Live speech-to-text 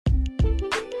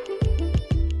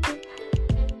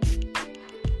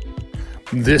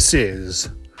This is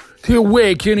the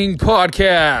Awakening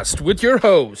Podcast with your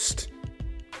host,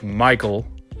 Michael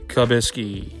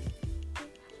Kubisky.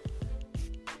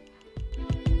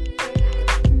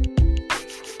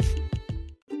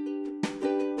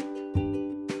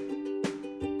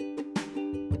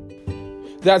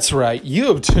 That's right, you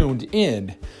have tuned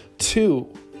in to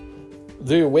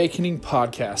the Awakening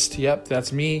Podcast. Yep,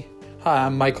 that's me. Hi,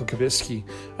 I'm Michael Kubisky.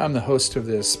 I'm the host of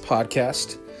this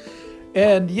podcast.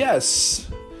 And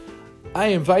yes, I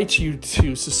invite you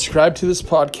to subscribe to this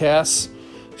podcast,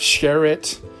 share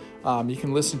it. You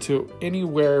can listen to it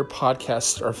anywhere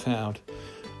podcasts are found.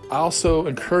 I also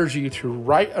encourage you to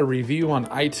write a review on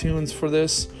iTunes for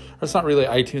this. It's not really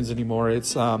iTunes anymore.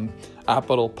 It's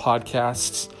Apple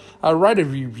Podcasts. Write a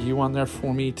review on there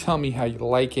for me. Tell me how you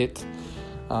like it.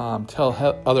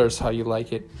 Tell others how you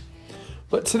like it.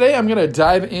 But today I'm going to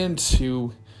dive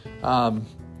into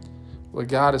what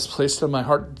God has placed on my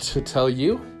heart to tell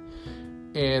you.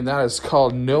 And that is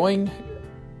called knowing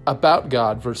about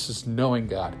God versus knowing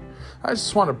God. I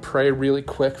just want to pray really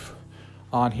quick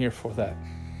on here for that.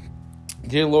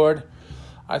 Dear Lord,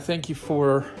 I thank you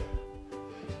for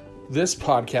this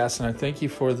podcast, and I thank you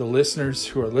for the listeners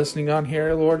who are listening on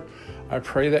here, Lord. I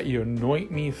pray that you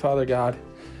anoint me, Father God,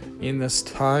 in this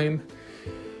time.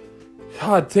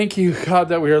 God, thank you, God,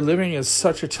 that we are living in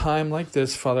such a time like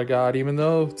this, Father God, even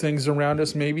though things around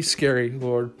us may be scary,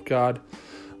 Lord God,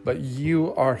 but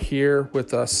you are here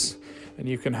with us, and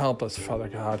you can help us, Father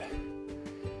God.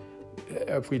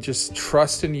 If we just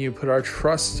trust in you, put our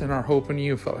trust and our hope in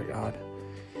you, Father God,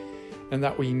 and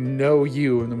that we know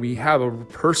you and we have a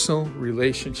personal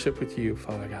relationship with you,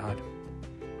 Father God.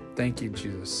 Thank you,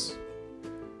 Jesus.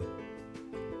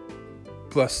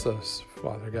 Bless those,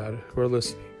 Father God, who are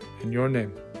listening. In your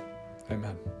name,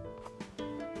 amen.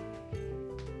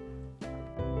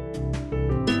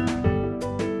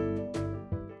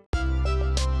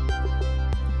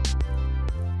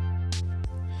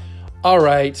 All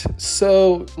right,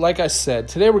 so like I said,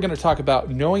 today we're going to talk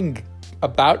about knowing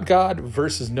about God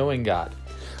versus knowing God.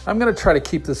 I'm going to try to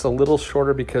keep this a little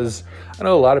shorter because I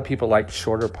know a lot of people like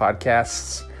shorter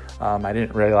podcasts. I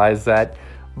didn't realize that,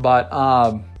 but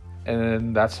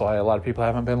and that's why a lot of people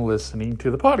haven't been listening to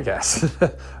the podcast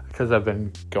because I've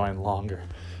been going longer.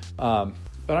 But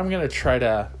I'm going to try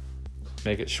to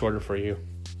make it shorter for you.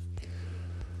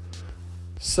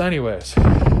 So anyways,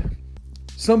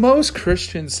 so most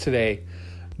Christians today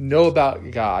know about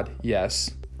God,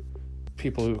 yes.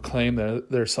 People who claim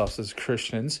themselves as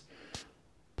Christians.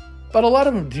 But a lot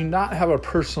of them do not have a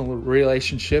personal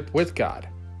relationship with God.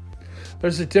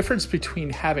 There's a difference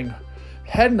between having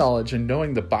head knowledge and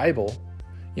knowing the Bible.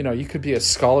 You know, you could be a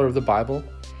scholar of the Bible,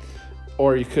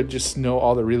 or you could just know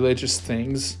all the religious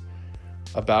things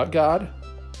about God,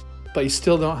 but you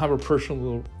still don't have a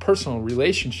personal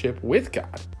relationship with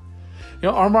God. You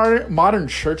know, our modern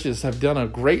churches have done a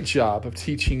great job of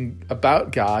teaching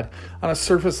about God on a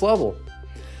surface level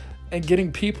and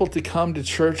getting people to come to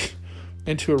church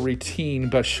into a routine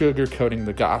by sugarcoating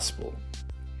the gospel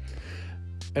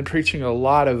and preaching a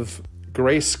lot of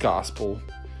grace gospel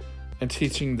and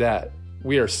teaching that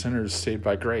we are sinners saved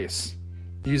by grace,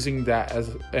 using that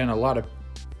and a lot of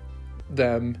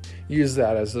them use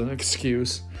that as an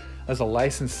excuse, as a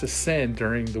license to sin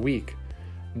during the week,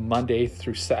 Monday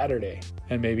through Saturday,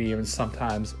 and maybe even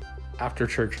sometimes after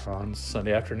church on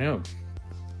Sunday afternoon.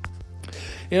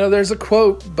 You know, there's a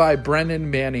quote by Brennan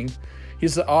Manning.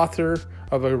 He's the author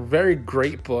of a very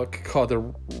great book called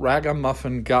The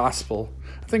Ragamuffin Gospel.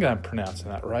 I think I'm pronouncing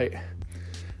that right.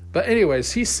 But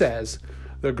anyways, he says,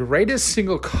 the greatest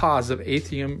single cause of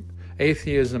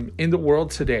atheism in the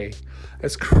world today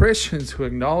is Christians who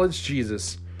acknowledge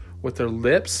Jesus with their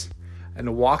lips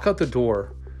and walk out the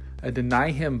door and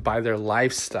deny him by their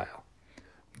lifestyle.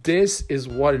 This is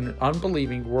what an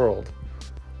unbelieving world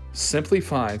simply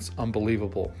finds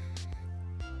unbelievable.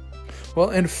 Well,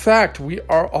 in fact, we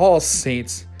are all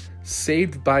saints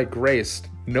saved by grace,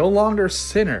 no longer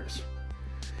sinners.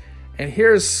 And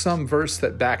here's some verse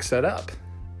that backs that up.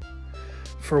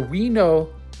 For we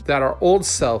know that our old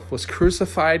self was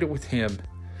crucified with him,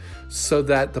 so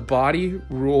that the body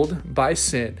ruled by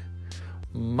sin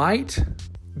might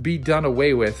be done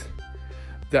away with,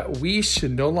 that we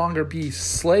should no longer be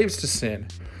slaves to sin,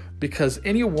 because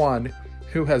anyone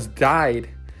who has died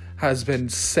has been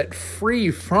set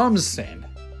free from sin.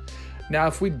 Now,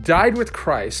 if we died with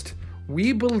Christ,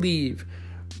 we believe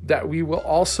that we will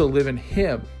also live in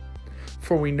him.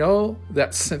 For we know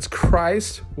that since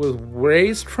Christ was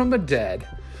raised from the dead,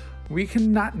 we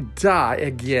cannot die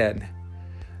again.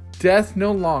 Death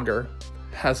no longer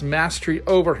has mastery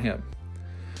over him.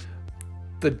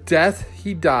 The death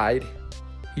he died,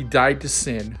 He died to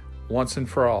sin once and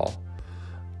for all.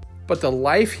 But the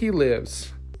life he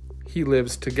lives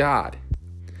to God.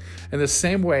 In the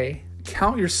same way,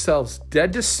 count yourselves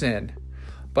dead to sin,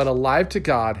 but alive to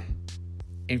God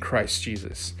in Christ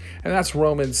Jesus. And that's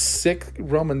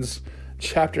Romans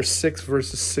chapter 6,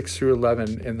 verses 6 through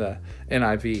 11 in the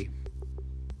NIV.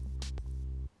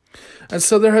 And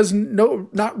so there has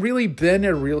not really been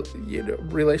a real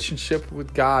relationship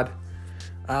with God.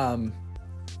 And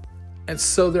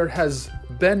so there has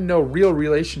been no real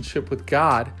relationship with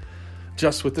God,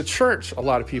 just with the church. A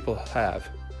lot of people have.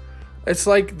 It's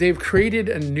like they've created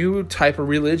a new type of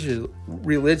religion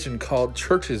called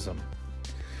churchism.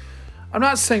 I'm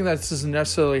not saying that this is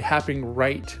necessarily happening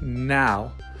right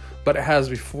now, but it has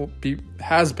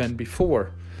been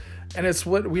before. And it's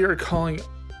what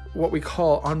we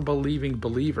call unbelieving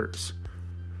believers,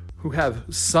 who have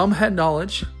some head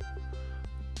knowledge,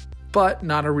 but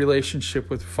not a relationship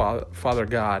with Father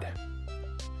God.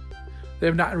 They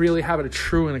have not really had a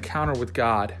true encounter with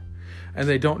God, and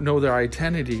they don't know their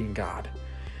identity in God.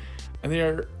 And they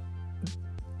are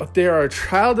a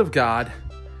child of God,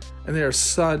 and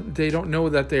they don't know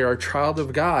that they are a child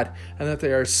of God, and that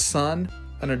they are a son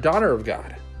and a daughter of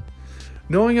God.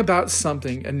 Knowing about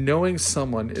something and knowing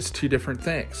someone is two different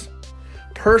things.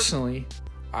 Personally,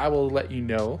 I will let you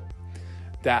know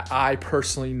that I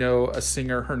personally know a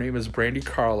singer. Her name is Brandi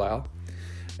Carlile,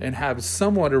 and have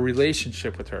somewhat a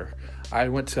relationship with her. I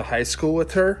went to high school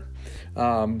with her,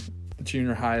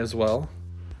 junior high as well,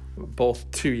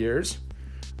 both 2 years,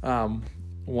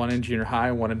 one in junior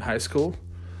high, one in high school.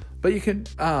 But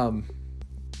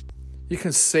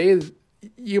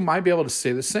you might be able to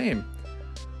say the same,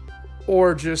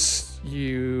 or just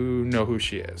you know who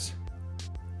she is.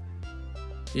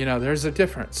 There's a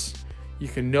difference. You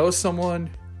can know someone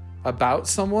about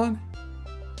someone,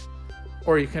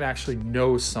 or you can actually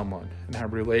know someone and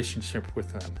have a relationship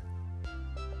with them.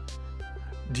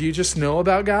 Do you just know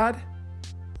about God?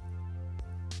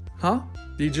 Do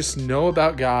you just know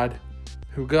about God,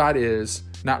 who God is,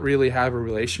 not really have a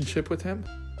relationship with him?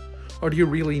 Or do you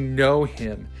really know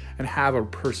him and have a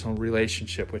personal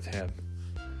relationship with him?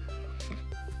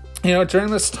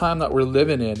 During this time that we're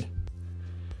living in,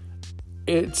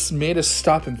 it's made us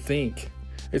stop and think.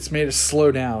 It's made us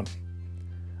slow down.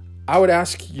 I would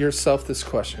ask yourself this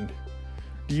question.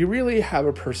 Do you really have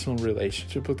a personal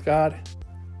relationship with God?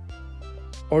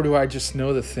 Or do I just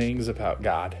know the things about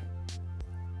God?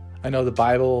 I know the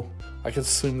Bible. I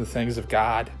consume the things of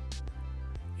God.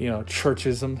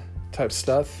 Churchism type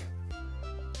stuff.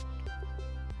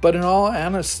 But in all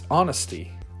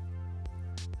honesty,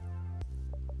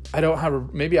 I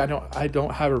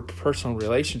don't have a personal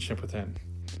relationship with him.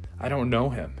 I don't know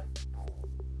him.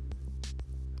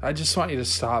 I just want you to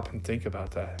stop and think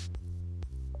about that.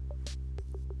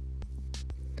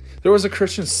 There was a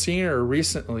Christian singer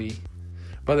recently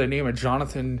by the name of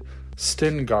Jonathan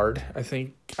Steingard, I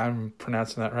think I'm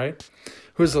pronouncing that right,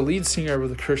 who is the lead singer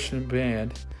of a Christian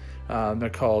band. They're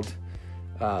called,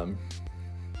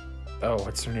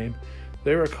 what's their name?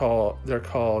 They're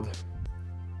called,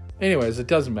 anyways, it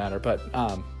doesn't matter, but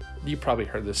you probably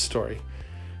heard this story.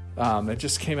 It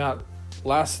just came out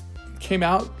last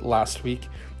week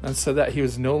and said that he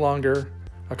was no longer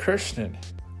a Christian.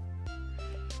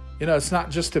 It's not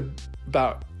just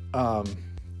about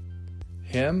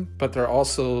him, but there are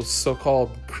also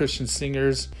so-called Christian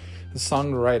singers and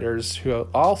songwriters who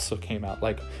also came out,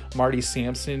 like Marty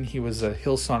Sampson. He was a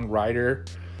Hillsong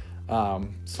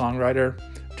songwriter.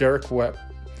 Derek Webb,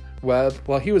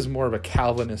 well, he was more of a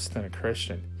Calvinist than a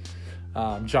Christian.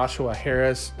 Joshua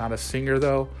Harris, not a singer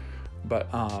though, but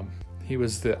he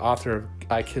was the author of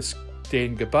I Kissed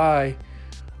Dating Goodbye.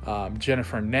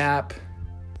 Jennifer Knapp,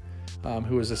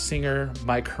 who was a singer.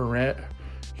 Mike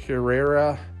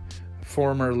Herrera,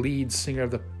 former lead singer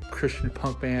of the Christian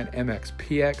punk band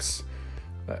MXPX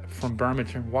from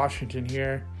Bremerton, Washington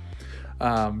here.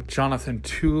 Jonathan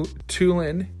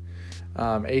Tulin,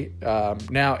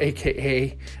 now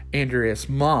aka Andreas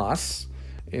Moss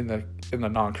in the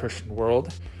non-Christian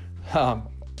world.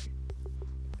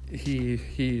 He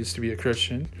used to be a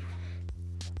Christian.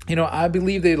 I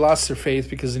believe they lost their faith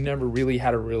because they never really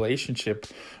had a relationship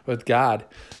with God.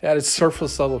 They had a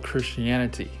surface level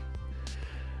Christianity.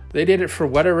 They did it for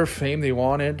whatever fame they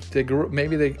wanted. They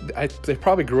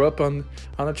probably grew up on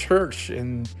the church,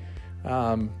 and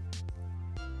they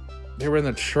were in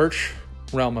the church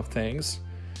realm of things,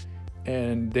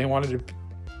 and they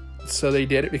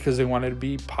did it because they wanted to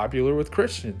be popular with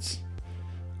Christians.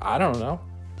 I don't know,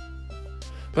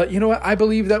 but you know what? I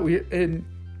believe that we're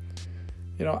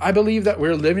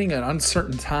living in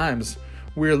uncertain times.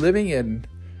 We're living in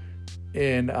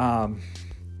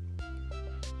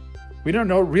We don't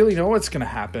really know what's going to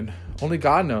happen. Only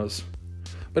God knows.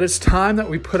 But it's time that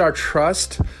we put our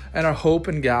trust and our hope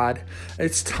in God.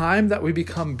 It's time that we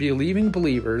become believing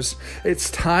believers.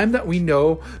 It's time that we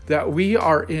know that we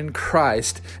are in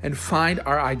Christ and find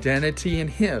our identity in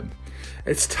Him.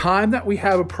 It's time that we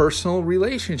have a personal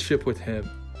relationship with Him.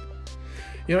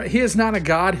 He is not a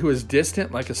God who is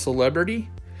distant like a celebrity.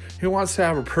 He wants to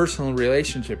have a personal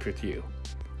relationship with you.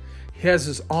 He has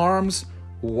His arms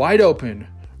wide open,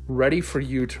 ready for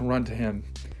you to run to Him.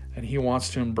 And He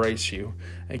wants to embrace you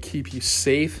and keep you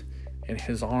safe in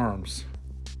His arms.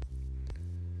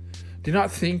 Do not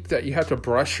think that you have to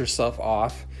brush yourself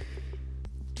off.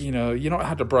 You don't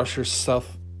have to brush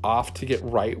yourself off to get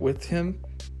right with Him.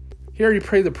 He already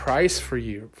paid the price for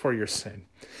your sin.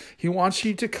 He wants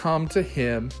you to come to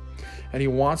Him, and He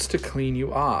wants to clean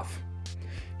you off.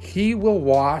 He will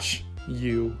wash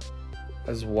you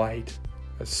as white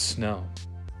as snow.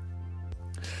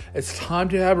 It's time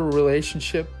to have a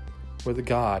relationship with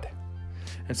God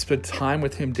and spend time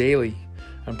with Him daily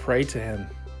and pray to Him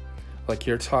like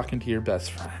you're talking to your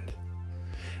best friend.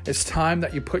 It's time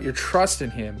that you put your trust in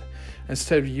Him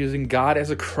instead of using God as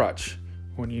a crutch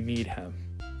when you need Him.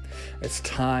 It's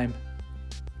time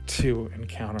to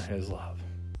encounter His love.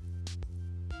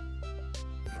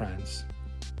 Friends,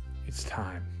 it's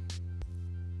time.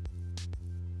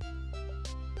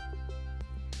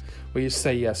 Will you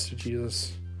say yes to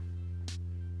Jesus?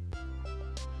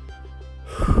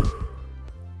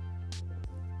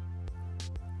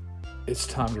 It's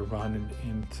time to run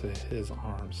into His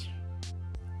arms.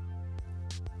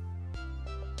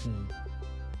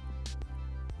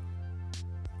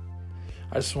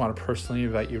 I just want to personally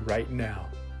invite you right now.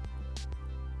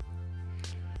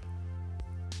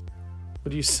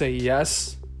 Would you say,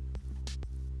 yes,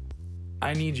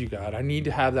 I need you, God. I need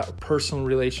to have that personal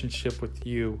relationship with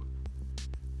you.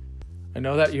 I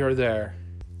know that you're there.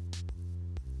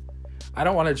 I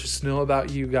don't want to just know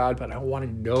about you, God, but I want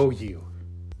to know you.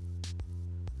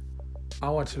 I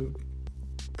want to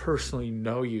personally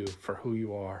know you for who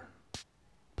you are.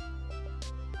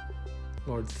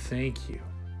 Lord, thank you.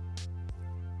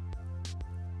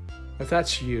 If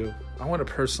that's you, I want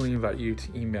to personally invite you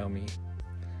to email me.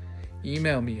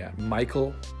 Email me at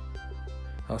Michael.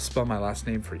 I'll spell my last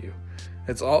name for you.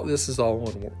 This is all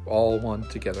one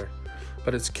together.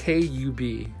 But it's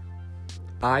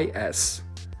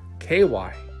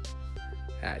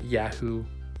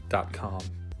KUBISKY@yahoo.com.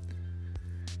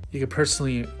 You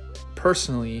can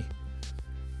personally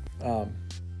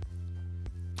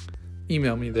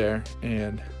email me there,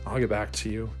 and I'll get back to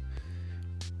you.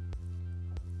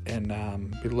 And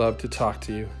we'd love to talk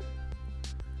to you.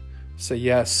 Say,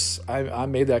 yes, I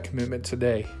made that commitment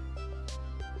today.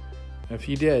 And if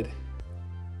you did,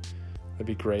 that'd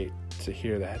be great to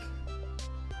hear that.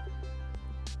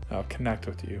 I'll connect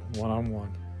with you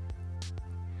one-on-one.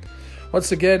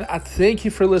 Once again, I thank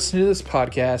you for listening to this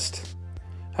podcast.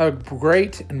 Have a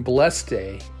great and blessed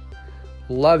day.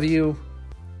 Love you.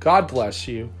 God bless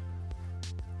you.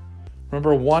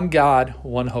 Remember, one God,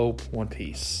 one hope, one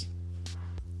peace.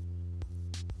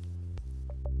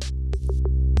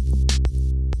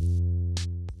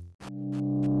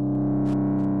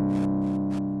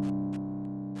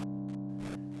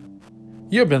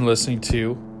 You have been listening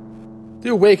to The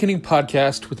Awakening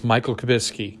Podcast with Michael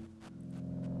Kubisky.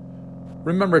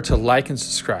 Remember to like and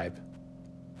subscribe.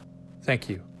 Thank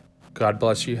you. God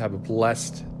bless you. Have a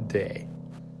blessed day.